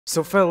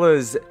So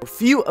fellas, a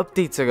few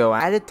updates ago,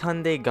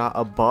 Adetunde got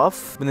a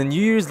buff. When the New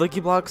Year's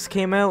Lucky Blocks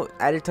came out,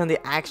 Adetunde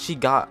actually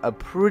got a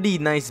pretty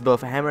nice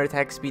buff. Hammer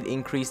attack speed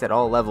increased at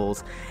all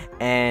levels.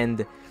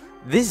 And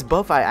this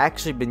buff, I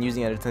actually been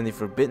using Adetunde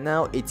for a bit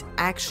now. It's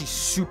actually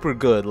super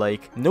good.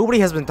 Like, nobody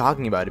has been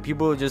talking about it.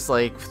 People are just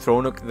like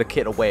throwing the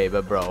kit away.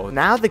 But bro,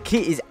 now the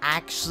kit is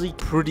actually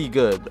pretty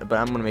good. But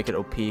I'm gonna make it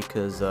OP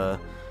because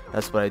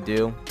that's what I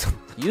do.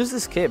 Use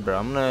this kit, bro.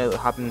 I'm gonna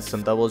hop in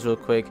some doubles real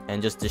quick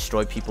and just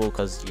destroy people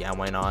because yeah,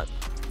 why not?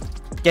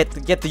 Get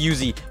the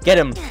Uzi. Get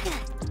him.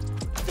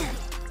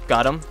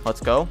 Got him. Let's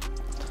go.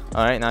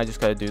 All right, now I just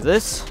gotta do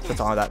this.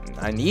 That's all that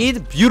I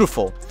need.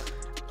 Beautiful.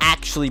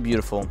 Actually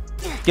beautiful.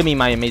 Give me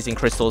my amazing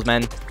crystals,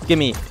 man. Give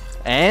me.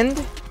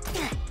 And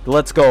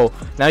let's go.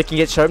 Now you can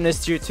get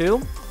sharpness tier 2.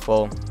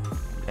 Well,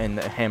 and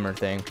the hammer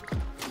thing.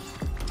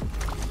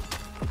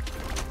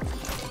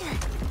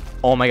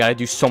 Oh my god, I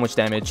do so much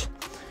damage.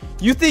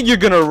 You think you're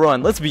gonna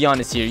run? Let's be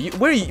honest here.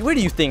 Where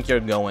do you think you're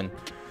going?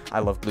 I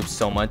love gloops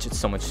so much. It's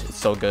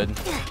so good.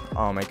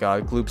 Oh my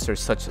god, gloops are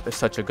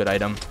such a good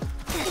item.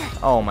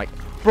 Oh my,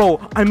 bro,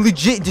 I'm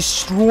legit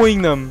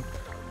destroying them.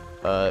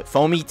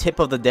 Foamy tip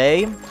of the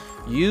day: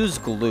 use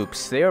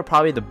gloops. They are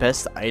probably the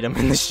best item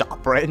in the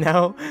shop right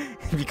now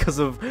because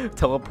of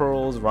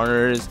telepearls,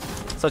 runners.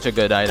 Such a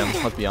good item.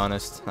 Let's be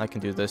honest. I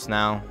can do this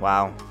now.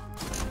 Wow.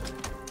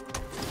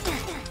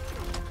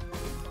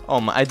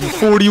 Oh my, I do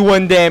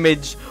 41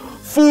 damage.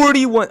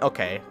 41.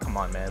 Okay, come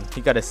on, man.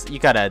 You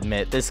gotta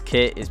admit this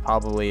kit is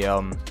probably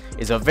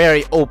is a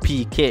very OP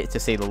kit to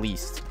say the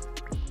least.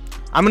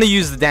 I'm gonna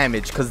use the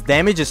damage because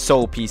damage is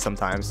so OP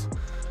sometimes.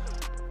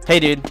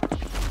 Hey, dude.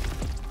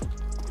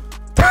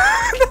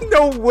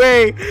 No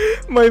way.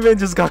 My man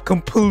just got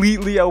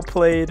completely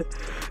outplayed.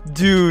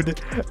 Dude,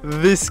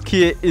 this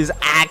kit is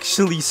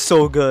actually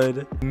so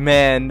good.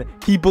 Man,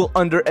 people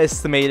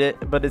underestimate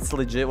it, but it's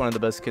legit one of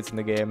the best kits in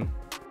the game.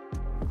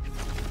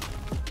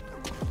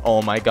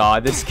 Oh my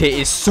god, this kit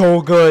is so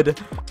good.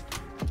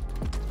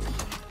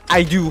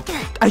 I do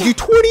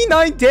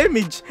 29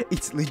 damage.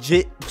 It's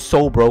legit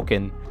so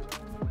broken.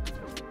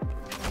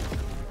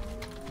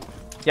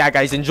 Yeah,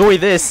 guys, enjoy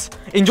this.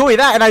 Enjoy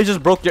that, and I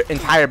just broke your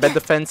entire bed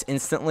defense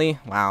instantly.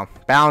 Wow.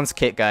 Balance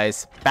kit,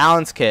 guys.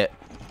 Balance kit.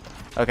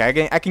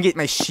 Okay, I can get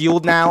my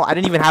shield now. I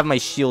didn't even have my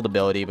shield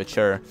ability, but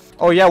sure.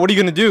 Oh yeah, what are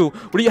you gonna do?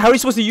 How are you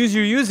supposed to use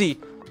your Uzi?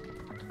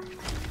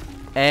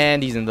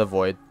 And he's in the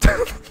void.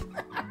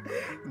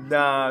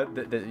 Nah,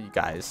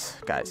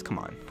 guys, come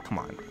on.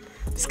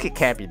 This kit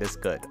can't be this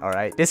good, all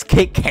right? This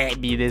kit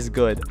can't be this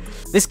good.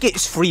 This kit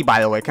is free, by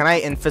the way. Can I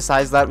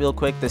emphasize that real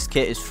quick? This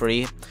kit is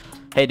free.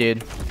 Hey,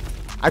 dude.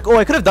 I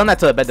could have done that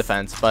to a bed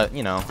defense, but,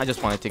 you know, I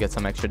just wanted to get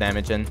some extra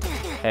damage in.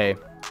 Hey,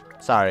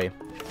 sorry.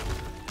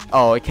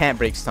 Oh, it can't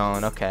break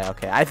stone. Okay.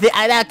 I think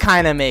that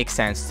kind of makes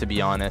sense, to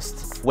be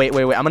honest. Wait.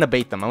 I'm gonna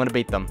bait them. I'm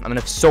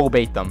gonna so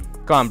bait them.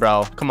 Come on,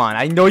 bro. Come on.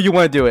 I know you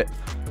want to do it.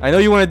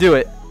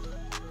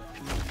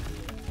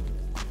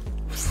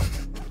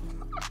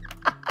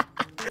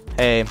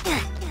 Hey.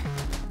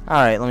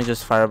 Alright, let me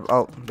just fire.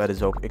 Oh, that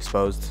is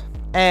exposed.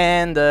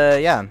 And,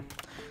 yeah.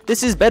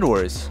 This is Bed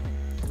Wars.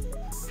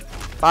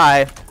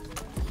 Bye.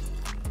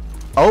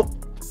 Oh.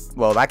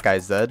 Well, that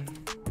guy's dead.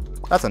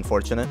 That's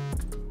unfortunate.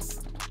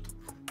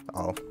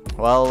 Oh.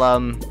 Well,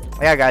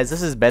 yeah, guys,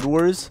 this is Bed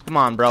Wars. Come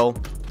on, bro.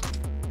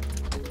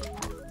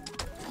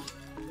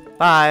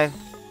 Bye.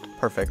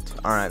 Perfect.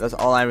 Alright, that's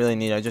all I really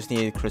need. I just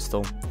need a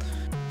crystal.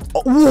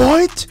 Oh,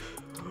 what?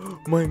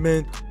 My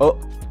man. Oh.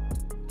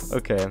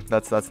 Okay,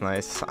 that's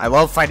nice. I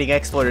love fighting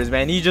exploiters,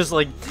 man. He just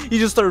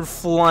started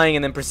flying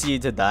and then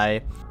proceeded to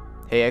die.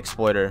 Hey,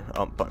 exploiter.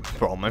 Oh,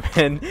 bro, my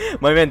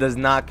man does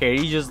not care.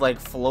 He's just like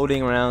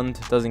floating around,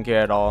 doesn't care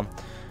at all.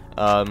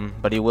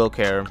 But he will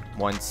care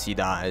once he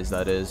dies.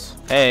 That is.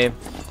 Hey,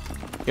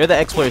 you're the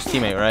exploiter's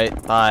teammate, right?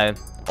 Bye.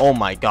 Oh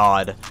my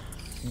god.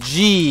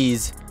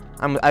 Jeez.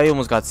 I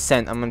almost got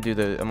sent. I'm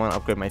gonna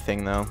upgrade my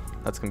thing though.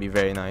 That's gonna be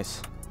very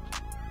nice.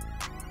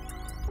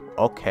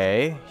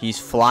 Okay, he's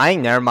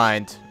flying. Never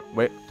mind.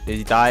 Wait, did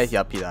he die?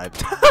 Yep, he died.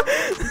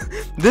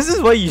 This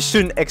is why you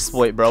shouldn't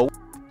exploit, bro.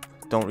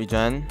 Don't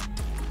regen.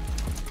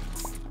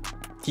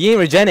 He ain't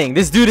regenning.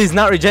 This dude is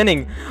not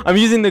regenning. I'm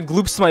using the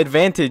gloops to my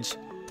advantage.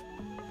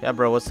 Yeah,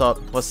 bro, what's up?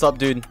 What's up,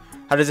 dude?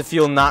 How does it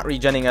feel not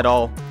regenning at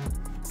all?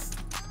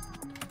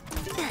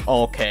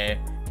 Okay.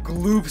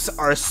 Gloops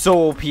are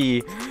so OP.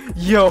 Yo,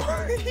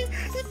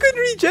 he couldn't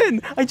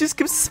regen. I just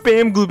kept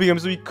spam glooping him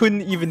so he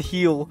couldn't even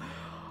heal.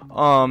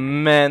 Oh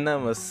man, that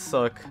must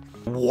suck.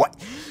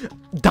 What?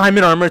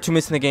 Diamond armor 2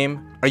 minutes in the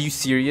game? Are you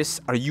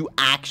serious? Are you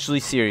actually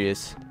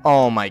serious?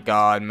 Oh my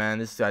god, man,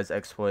 this guy's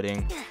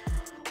exploiting.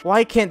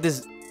 Why can't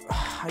this?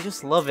 I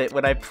just love it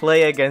when I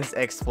play against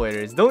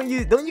exploiters. Don't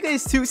you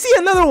guys too? See,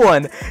 another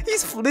one.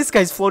 This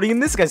guy's floating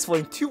and this guy's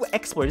floating. 2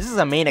 exploiters. This is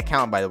a main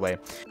account, by the way.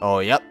 Oh,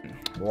 yep.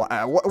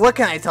 What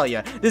can I tell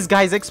you? This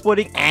guy's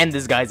exploiting and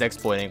this guy's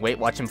exploiting. Wait,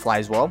 watch him fly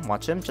as well.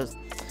 Watch him just.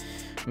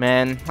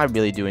 Man, I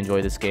really do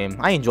enjoy this game.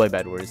 I enjoy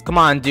Bed Wars. Come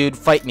on, dude,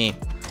 fight me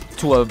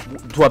to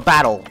a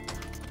battle.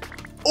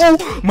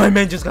 Oh, my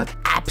man just got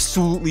absolutely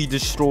absolutely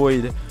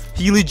destroyed.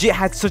 He legit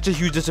had such a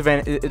huge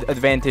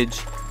advantage.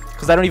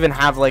 Because I don't even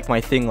have, like,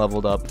 my thing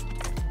leveled up.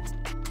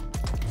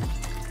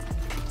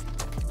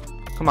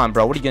 Come on,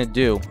 bro. What are you going to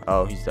do?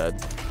 Oh, he's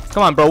dead.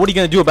 Come on, bro. What are you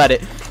going to do about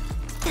it?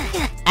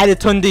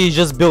 Adetunde is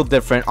just built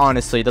different,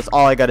 honestly. That's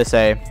all I got to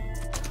say.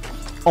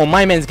 Oh,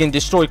 my man's getting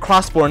destroyed.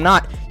 Crossbow or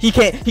not. He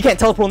can't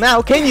teleport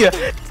now, can you?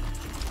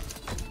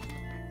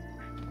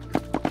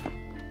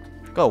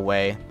 Go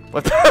away.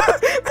 What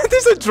the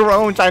There's a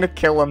drone trying to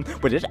kill him.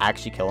 Wait, did it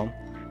actually kill him?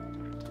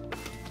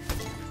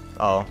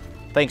 Oh,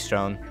 thanks,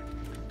 drone.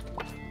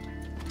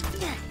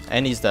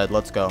 And he's dead.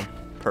 Let's go.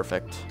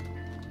 Perfect.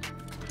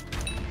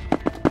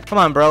 Come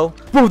on, bro.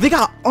 Bro, they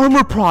got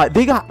armor prot.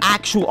 They got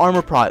actual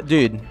armor prot.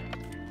 Dude,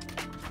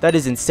 that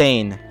is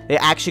insane. They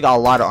actually got a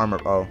lot of armor.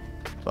 Oh,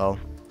 well,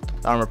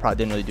 the armor prot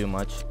didn't really do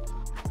much.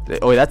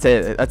 Oh, that's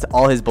it. That's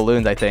all his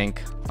balloons, I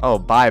think. Oh,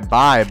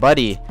 bye-bye,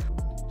 buddy.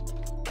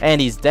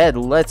 And he's dead.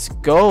 Let's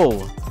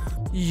go.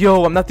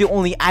 Yo, I'm not the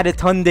only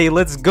adetunde.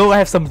 Let's go. I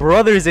have some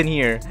brothers in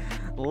here.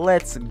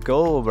 Let's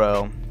go,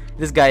 bro.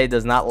 This guy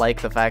does not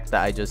like the fact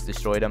that I just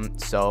destroyed him,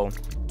 so...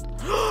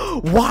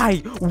 Why?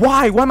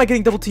 Why am I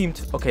getting double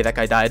teamed? Okay, that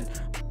guy died,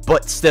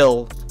 but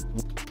still.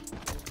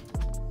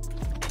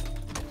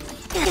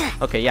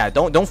 Okay, yeah,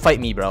 don't fight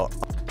me, bro.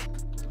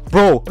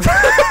 Bro,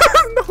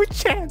 no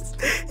chance.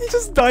 He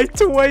just died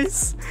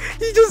twice.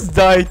 He just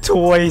died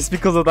twice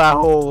because of that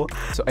hole.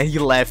 So, and he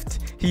left.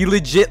 He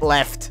legit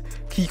left.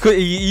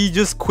 He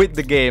just quit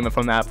the game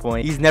from that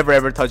point. He's never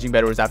ever touching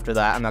bedwars after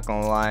that. I'm not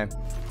gonna lie.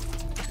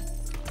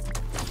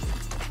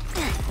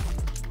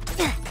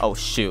 Oh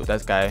shoot,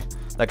 that guy's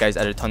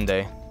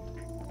adetunde.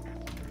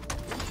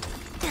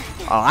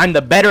 Oh, I'm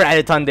the better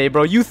adetunde,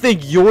 bro. You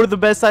think you're the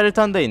best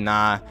adetunde?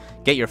 Nah,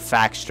 get your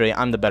facts straight.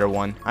 I'm the better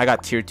one. I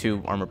got tier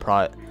 2 armor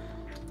prot.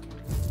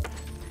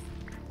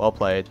 Well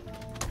played.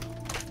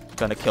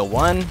 Gonna kill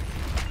one.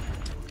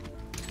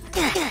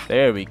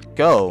 There we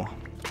go.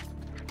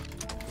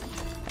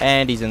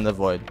 And he's in the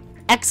void.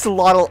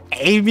 Axolotl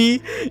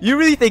Amy? You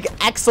really think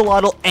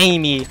Axolotl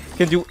Amy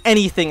can do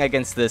anything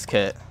against this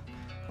kit?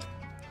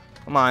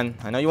 Come on,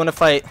 I know you want to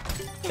fight.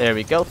 There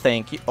we go,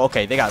 thank you.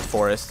 Okay, they got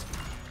forest.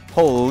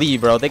 Holy,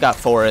 bro, they got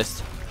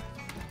forest.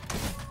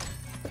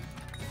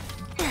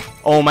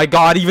 Oh my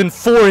god, even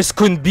forest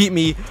couldn't beat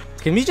me.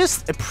 Can we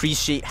just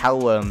appreciate how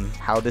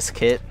this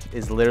kit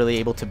is literally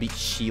able to beat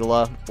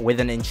Sheila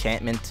with an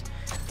enchantment?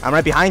 I'm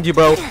right behind you,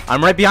 bro.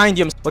 I'm right behind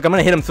you. Look, I'm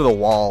gonna hit him through the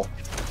wall.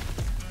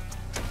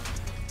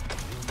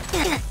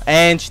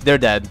 And they're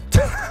dead.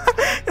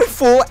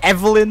 Full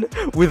Evelyn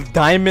with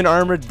diamond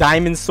armor,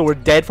 diamond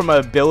sword, dead from an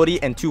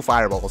ability, and 2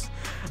 fireballs.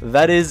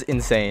 That is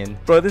insane,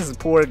 bro. This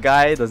poor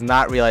guy does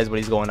not realize what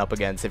he's going up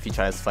against if he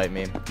tries to fight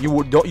me.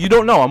 You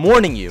don't know. I'm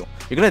warning you.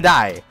 You're gonna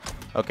die.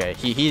 Okay,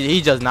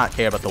 he does not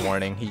care about the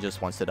warning. He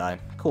just wants to die.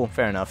 Cool,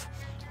 fair enough.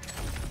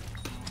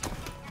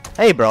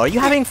 Hey, bro, are you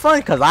having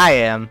fun? Cause I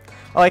am.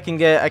 Oh, I can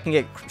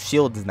get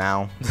shields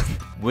now.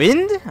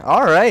 Wind?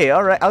 All right.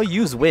 I'll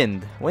use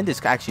wind. Wind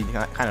is actually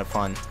kind of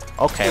fun.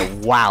 Okay,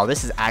 wow,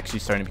 this is actually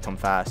starting to become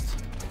fast.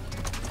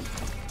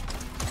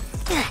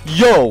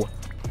 Yo!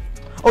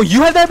 Oh,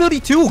 you have that ability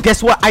too?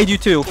 Guess what? I do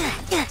too.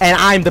 And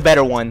I'm the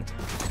better one.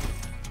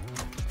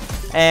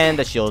 And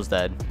the shield's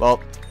dead. Well,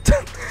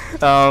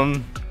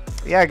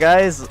 yeah,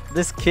 guys,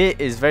 this kit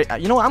is very...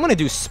 You know what? I'm going to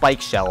do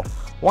Spike Shell.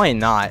 Why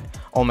not?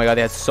 Oh my god,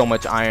 they had so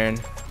much iron.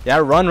 Yeah,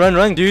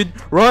 run, dude.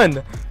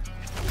 Run!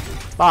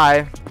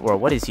 Bye. Or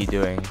what is he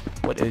doing?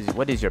 What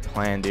is your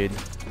plan, dude?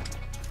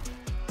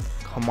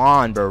 Come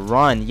on, bro.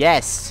 Run.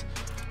 Yes.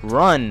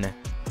 Run.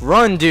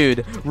 Run,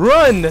 dude.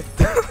 Run.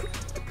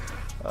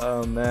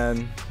 Oh,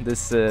 man.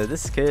 This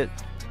kit,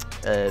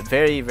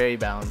 very, very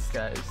balanced,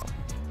 guys.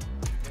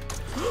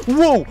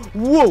 Whoa.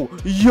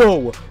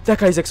 Yo. That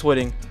guy's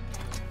exploding.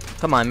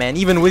 Come on, man.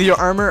 Even with your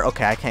armor.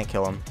 Okay, I can't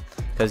kill him.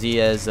 Because he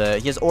has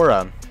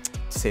aura,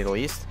 to say the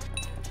least.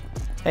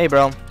 Hey,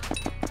 bro.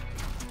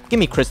 Give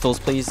me crystals,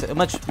 please.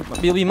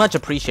 It'll be much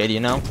appreciated, you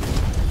know?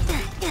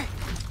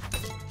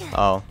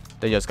 Oh.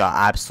 They just got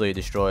absolutely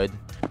destroyed.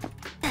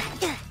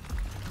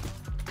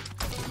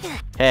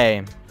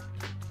 Hey,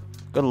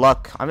 good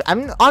luck.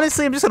 I'm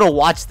honestly, I'm just gonna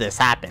watch this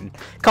happen.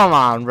 Come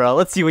on, bro.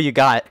 Let's see what you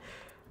got.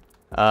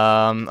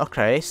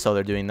 Okay, so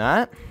they're doing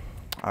that.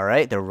 All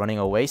right, they're running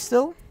away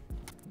still.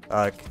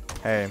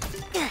 Hey,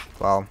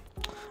 well,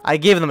 I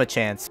gave them a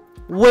chance.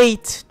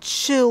 Wait,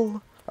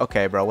 chill.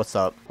 Okay, bro, what's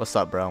up? What's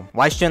up, bro?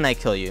 Why shouldn't I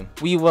kill you?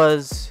 We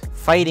was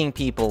fighting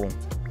people.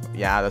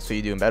 Yeah, that's what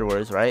you do in Bed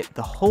Wars, right?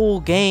 The whole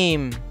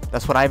game.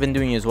 That's what I've been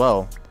doing as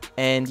well.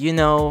 And, you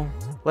know,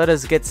 let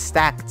us get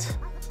stacked,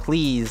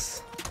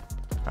 please.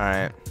 All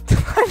right.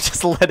 I'm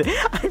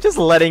just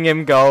letting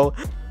him go.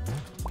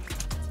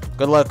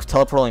 Good luck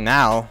teleporting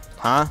now,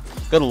 huh?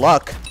 Good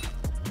luck.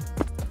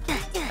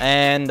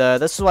 And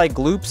this is why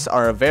gloops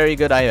are a very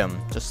good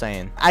item. Just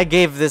saying. I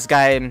gave this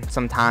guy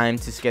some time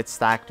to get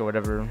stacked or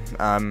whatever.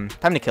 Time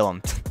to kill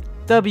him.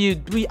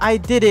 I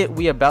did it.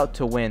 We about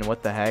to win.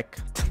 What the heck?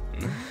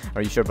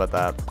 Are you sure about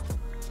that?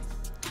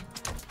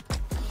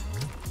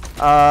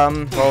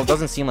 Well, it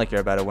doesn't seem like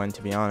you're about to win,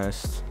 to be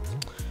honest.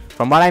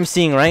 From what I'm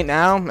seeing right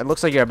now, it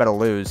looks like you're about to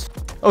lose.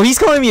 Oh, he's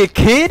calling me a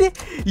kid?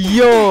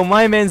 Yo,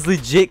 my man's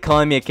legit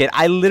calling me a kid.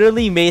 I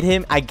literally made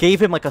him, I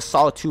gave him like a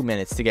solid 2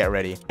 minutes to get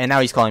ready. And now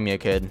he's calling me a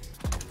kid.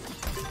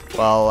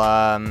 Well,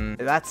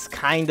 that's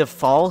kind of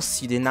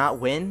false. You did not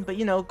win, but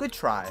you know, good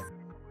try.